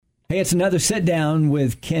Hey, it's another sit down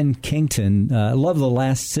with Ken Kington. I love the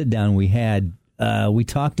last sit down we had. We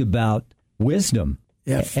talked about wisdom.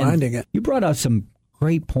 Yeah, finding it. You brought out some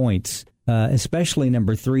great points, especially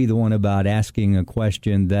number 3, the one about asking a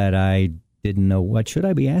question that I didn't know, what should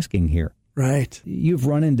I be asking here? Right. You've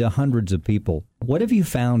run into hundreds of people. What have you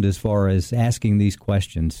found as far as asking these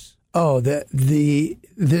questions? Oh,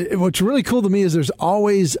 what's really cool to me is there's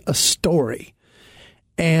always a story.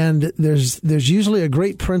 And there's usually a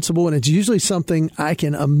great principle, and it's usually something I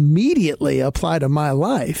can immediately apply to my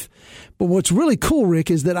life. But what's really cool,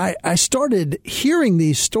 Rick, is that I started hearing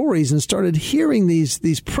these stories and started hearing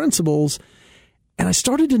these principles, and I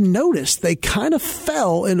started to notice they kind of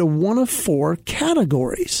fell into one of 4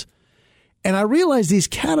 categories. And I realized these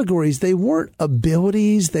categories, they weren't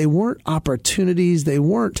abilities, they weren't opportunities, they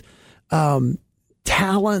weren't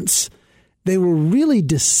talents. They were really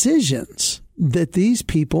decisions that these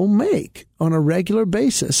people make on a regular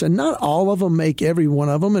basis. And not all of them make every one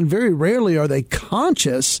of them. And very rarely are they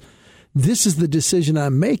conscious, this is the decision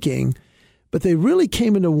I'm making. But they really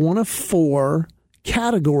came into one of 4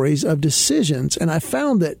 categories of decisions. And I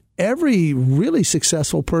found that every really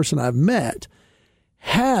successful person I've met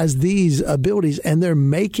has these abilities, and they're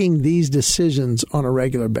making these decisions on a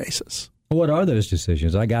regular basis. What are those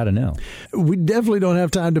decisions? I got to know. We definitely don't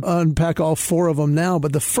have time to unpack all 4 of them now,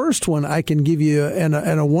 but the first one I can give you, and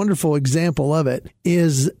a wonderful example of it,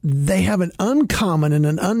 is they have an uncommon and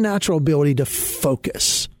an unnatural ability to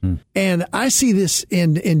focus. And I see this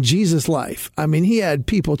in Jesus' life. I mean, he had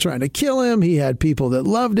people trying to kill him. He had people that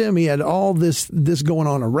loved him. He had all this going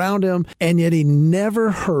on around him. And yet he never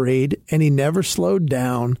hurried and he never slowed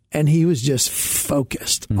down. And he was just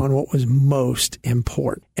focused on what was most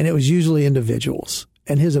important. And it was usually individuals.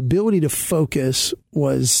 And his ability to focus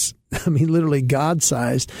was, I mean, literally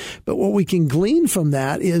God-sized. But what we can glean from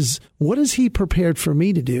that is, what is he prepared for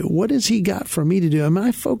me to do? What has he got for me to do? Am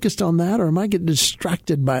I focused on that, or am I getting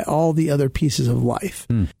distracted by all the other pieces of life?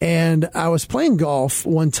 And I was playing golf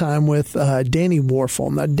one time with Danny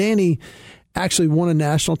Warfel. Now, Danny actually won a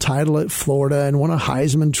national title at Florida and won a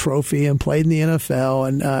Heisman Trophy and played in the NFL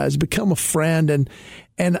and has become a friend.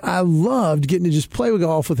 And I loved getting to just play with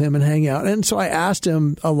golf with him and hang out. And so I asked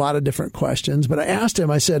him a lot of different questions. But I asked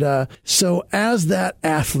him, I said, so as that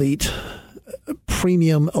athlete,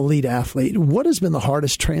 premium elite athlete, what has been the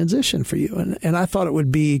hardest transition for you? And I thought it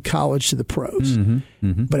would be college to the pros.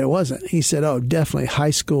 But it wasn't. He said, oh, definitely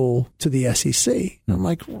high school to the SEC. And I'm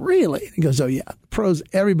like, really? And he goes, oh, yeah, pros,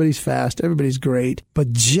 everybody's fast, everybody's great.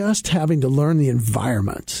 But just having to learn the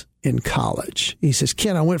environment in college. He says,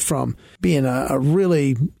 Ken, I went from being a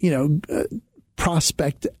really,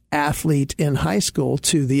 prospect athlete in high school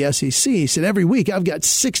to the SEC. He said, every week I've got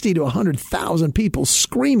 60 to 100,000 people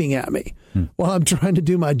screaming at me while I'm trying to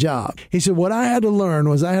do my job. He said, what I had to learn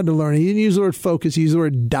was he didn't use the word focus, he used the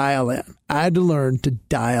word dial in. I had to learn to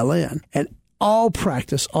dial in. And all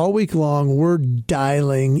practice, all week long, we're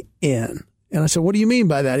dialing in. And I said, what do you mean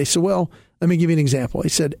by that? He said, well, let me give you an example. He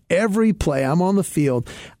said, every play I'm on the field,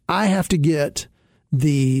 I have to get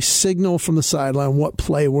the signal from the sideline what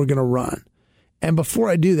play we're going to run. And before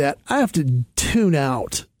I do that, I have to tune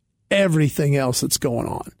out everything else that's going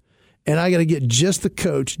on. And I got to get just the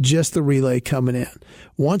coach, just the relay coming in.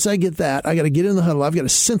 Once I get that, I got to get in the huddle. I've got to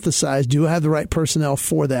synthesize, do I have the right personnel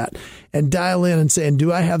for that? And dial in and say,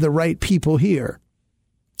 do I have the right people here?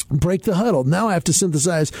 Break the huddle. Now I have to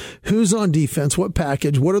synthesize who's on defense, what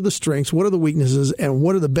package, what are the strengths, what are the weaknesses, and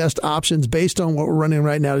what are the best options based on what we're running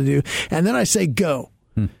right now to do. And then I say go.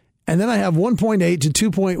 And then I have 1.8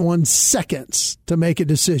 to 2.1 seconds to make a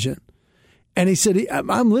decision. And he said,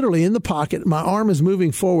 I'm literally in the pocket. My arm is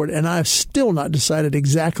moving forward, and I've still not decided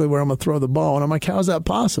exactly where I'm going to throw the ball. And I'm like, how's that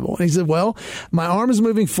possible? And he said, well, my arm is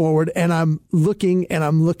moving forward, and I'm looking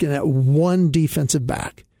at one defensive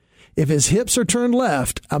back. If his hips are turned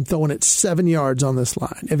left, I'm throwing it 7 yards on this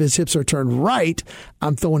line. If his hips are turned right,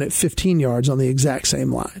 I'm throwing it 15 yards on the exact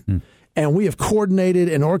same line. And we have coordinated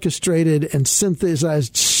and orchestrated and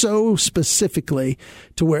synthesized so specifically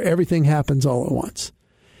to where everything happens all at once.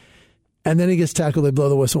 And then he gets tackled, they blow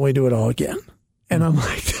the whistle, and we do it all again. And I'm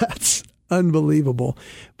like, that's unbelievable.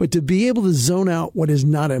 But to be able to zone out what is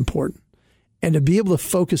not important and to be able to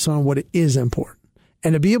focus on what is important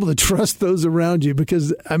and to be able to trust those around you,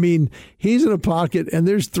 because, I mean, he's in a pocket and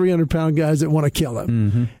there's 300-pound guys that want to kill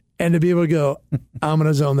him. And to be able to go, I'm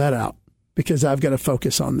going to zone that out because I've got to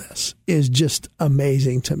focus on this is just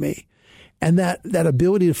amazing to me. And that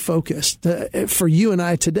ability to focus for you and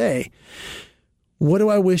I today, what do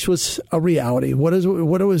I wish was a reality? What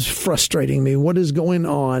was frustrating me? What is going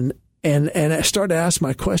on? And I start to ask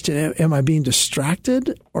my question, am I being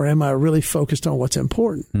distracted or am I really focused on what's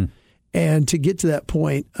important? And to get to that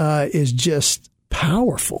point is just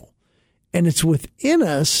powerful. And it's within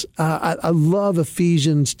us. I love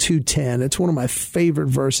Ephesians 2:10. It's one of my favorite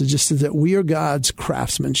verses, just that we are God's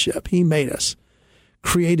craftsmanship. He made us,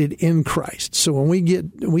 created in Christ. So when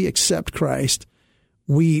we accept Christ,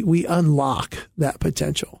 we unlock that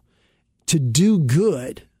potential to do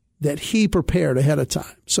good that he prepared ahead of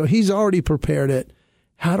time. So he's already prepared it.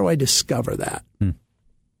 How do I discover that?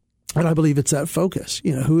 And I believe it's that focus.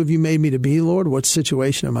 Who have you made me to be, Lord? What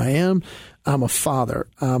situation am I in? I'm a father.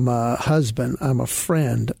 I'm a husband. I'm a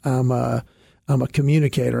friend. I'm a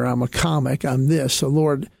communicator. I'm a comic. I'm this. So,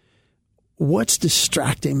 Lord, what's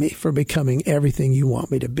distracting me from becoming everything you want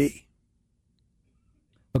me to be?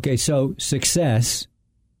 Okay, so success,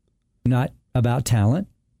 not about talent.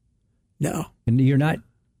 No. And you're not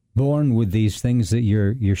born with these things that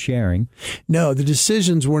you're sharing. No, the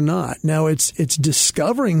decisions were not. Now it's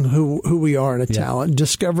discovering who we are in a talent,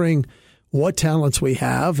 discovering what talents we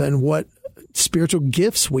have and what spiritual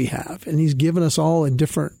gifts we have. And he's given us all a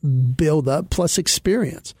different build up plus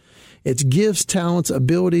experience. It's gifts, talents,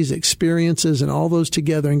 abilities, experiences, and all those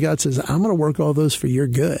together. And God says, I'm going to work all those for your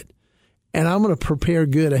good. And I'm going to prepare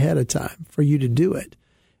good ahead of time for you to do it.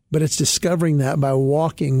 But it's discovering that by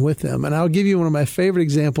walking with him. And I'll give you one of my favorite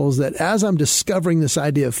examples that as I'm discovering this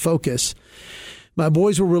idea of focus, my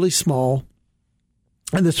boys were really small.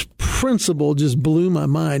 And this principle just blew my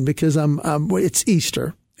mind because it's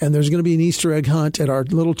Easter and there's going to be an Easter egg hunt at our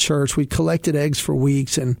little church. We collected eggs for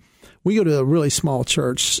weeks and we go to a really small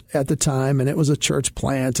church at the time and it was a church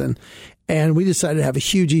plant and we decided to have a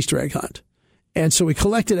huge Easter egg hunt. And so we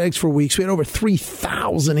collected eggs for weeks. We had over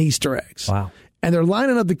 3,000 Easter eggs. Wow. And they're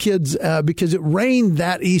lining up the kids because it rained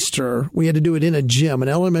that Easter. We had to do it in a gym, an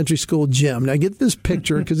elementary school gym. Now get this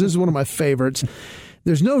picture because this is one of my favorites.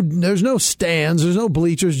 There's no stands, there's no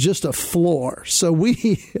bleachers, just a floor. So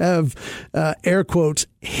we have air quotes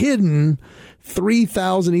hidden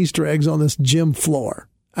 3,000 Easter eggs on this gym floor.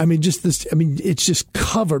 It's just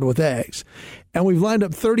covered with eggs. And we've lined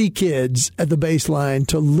up 30 kids at the baseline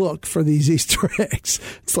to look for these Easter eggs.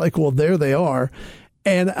 It's like, well, there they are.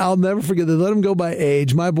 And I'll never forget, they let them go by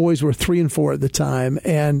age. My boys were 3 and 4 at the time.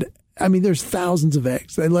 And there's thousands of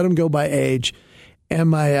eggs. They let them go by age. And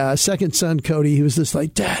my second son, Cody, he was just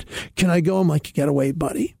like, Dad, can I go? I'm like, you got to wait,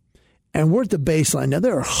 buddy. And we're at the baseline. Now,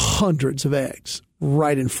 there are hundreds of eggs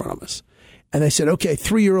right in front of us. And they said, okay,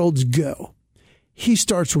 3-year-olds go. He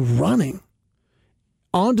starts running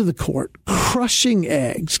onto the court, crushing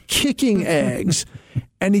eggs, kicking eggs.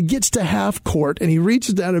 And he gets to half court and he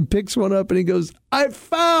reaches down and picks one up and he goes, I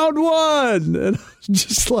found one. And I was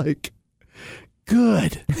just like,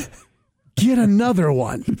 good, get another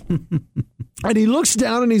one. And he looks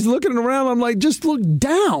down and he's looking around. I'm like, just look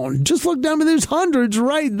down. Just look down. But there's hundreds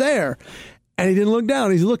right there. And he didn't look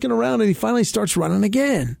down. He's looking around and he finally starts running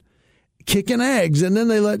again, kicking eggs. And then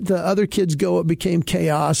they let the other kids go. It became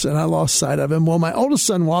chaos and I lost sight of him. Well, my oldest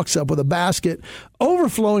son walks up with a basket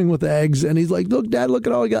overflowing with eggs. And he's like, look, Dad, look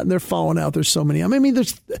at all I got. And they're falling out. There's so many.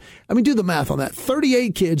 Do the math on that.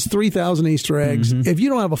 38 kids, 3,000 Easter eggs. Mm-hmm. If you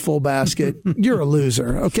don't have a full basket, you're a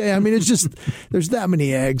loser. Okay. It's just, there's that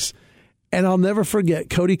many eggs. And I'll never forget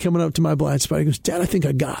Cody coming up to my blind spot. He goes, Dad, I think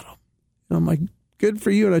I got him. And I'm like, good for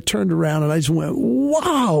you. And I turned around and I just went,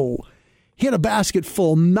 wow. He had a basket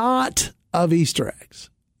full, not of Easter eggs.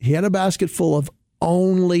 He had a basket full of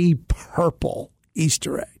only purple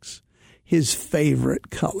Easter eggs, his favorite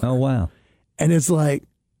color. Oh, wow. And it's like,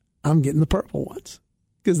 I'm getting the purple ones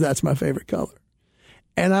because that's my favorite color.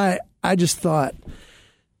 And I just thought,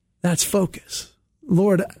 that's focus.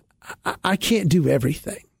 Lord, I can't do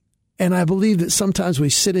everything. And I believe that sometimes we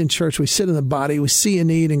sit in church, we sit in the body, we see a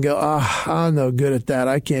need and go, I'm no good at that.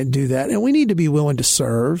 I can't do that. And we need to be willing to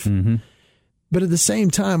serve. Mm-hmm. But at the same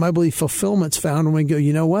time, I believe fulfillment's found when we go,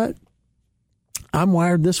 you know what? I'm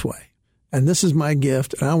wired this way. And this is my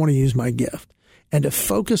gift. And I want to use my gift. And to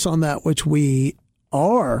focus on that which we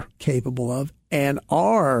are capable of and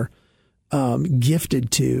are gifted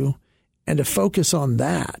to. And to focus on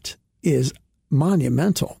that is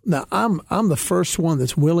monumental. Now, I'm the first one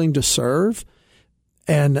that's willing to serve.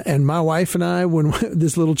 And my wife and I, when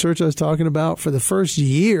this little church I was talking about, for the first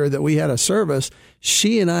year that we had a service,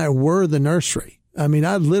 she and I were the nursery.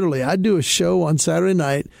 I'd do a show on Saturday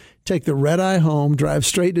night, take the red eye home, drive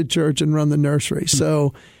straight to church and run the nursery.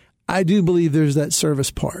 So I do believe there's that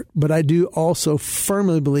service part, but I do also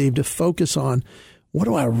firmly believe to focus on what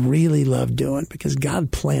do I really love doing because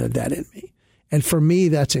God planted that in me. And for me,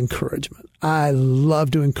 that's encouragement. I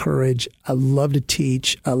love to encourage. I love to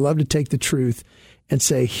teach. I love to take the truth and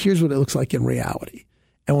say, here's what it looks like in reality.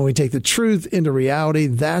 And when we take the truth into reality,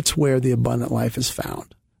 that's where the abundant life is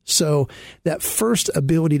found. So that first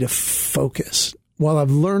ability to focus, while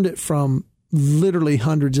I've learned it from literally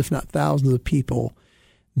hundreds, if not thousands of people,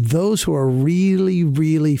 those who are really,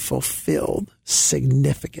 really fulfilled,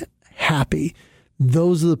 significant, happy,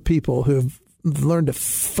 those are the people who have learned to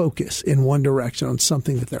focus in one direction on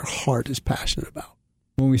something that their heart is passionate about.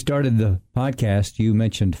 When we started the podcast, you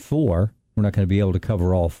mentioned 4. We're not going to be able to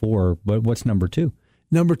cover all 4, but what's number 2?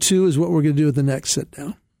 Number 2 is what we're going to do at the next sit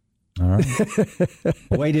down. All right.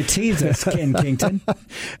 Way to tease us, Ken Kington.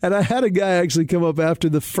 And I had a guy actually come up after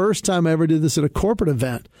the first time I ever did this at a corporate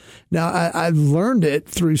event. Now, I learned it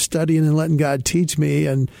through studying and letting God teach me,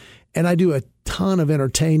 and I do a ton of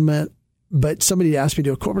entertainment. But somebody asked me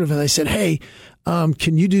to do a corporate event. They said, hey,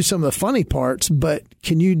 can you do some of the funny parts, but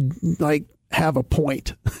can you have a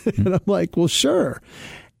point? And I'm like, well, sure.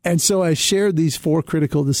 And so I shared these 4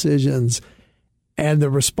 critical decisions, and the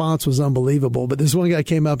response was unbelievable. But this one guy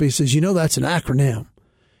came up, he says, that's an acronym.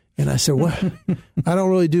 And I said, what? I don't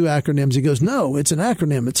really do acronyms. He goes, no, it's an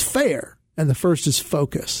acronym. It's FAIR. And the first is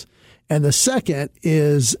focus. And the second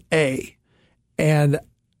is A. And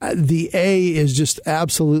the A is just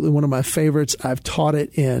absolutely one of my favorites. I've taught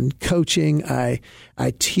it in coaching. I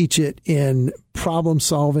teach it in problem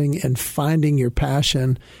solving and finding your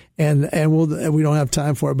passion. And we don't have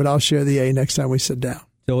time for it, but I'll share the A next time we sit down.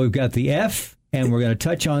 So we've got the F, and we're going to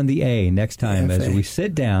touch on the A next time as we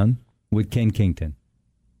sit down with Ken Kington.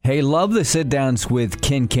 Hey, love the sit-downs with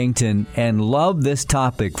Ken Kington and love this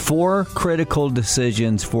topic, 4 critical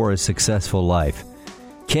decisions for a successful life.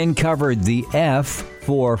 Ken covered the F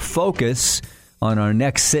for focus. On our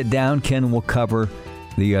next sit-down, Ken will cover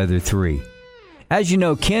the other 3. As you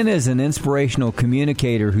know, Ken is an inspirational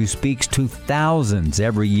communicator who speaks to thousands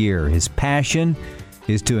every year. His passion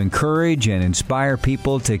is to encourage and inspire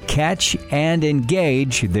people to catch and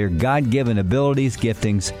engage their God-given abilities,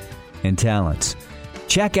 giftings, and talents.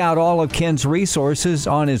 Check out all of Ken's resources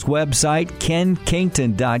on his website,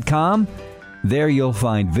 kenkington.com. There you'll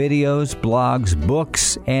find videos, blogs,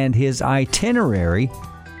 books, and his itinerary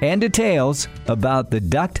and details about the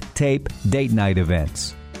Duct Tape Date Night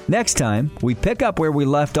events. Next time, we pick up where we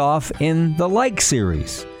left off in the Like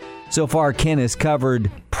series. So far, Ken has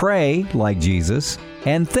covered Pray Like Jesus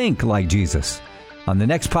and Think Like Jesus. On the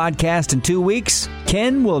next podcast in 2 weeks,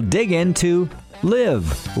 Ken will dig into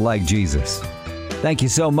Live Like Jesus. Thank you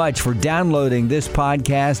so much for downloading this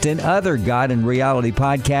podcast and other God and Reality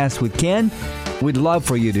podcasts with Ken. We'd love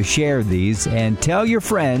for you to share these and tell your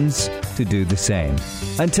friends to do the same.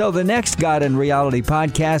 Until the next God and Reality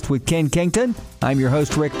podcast with Ken Kington, I'm your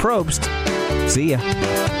host, Rick Probst. See ya.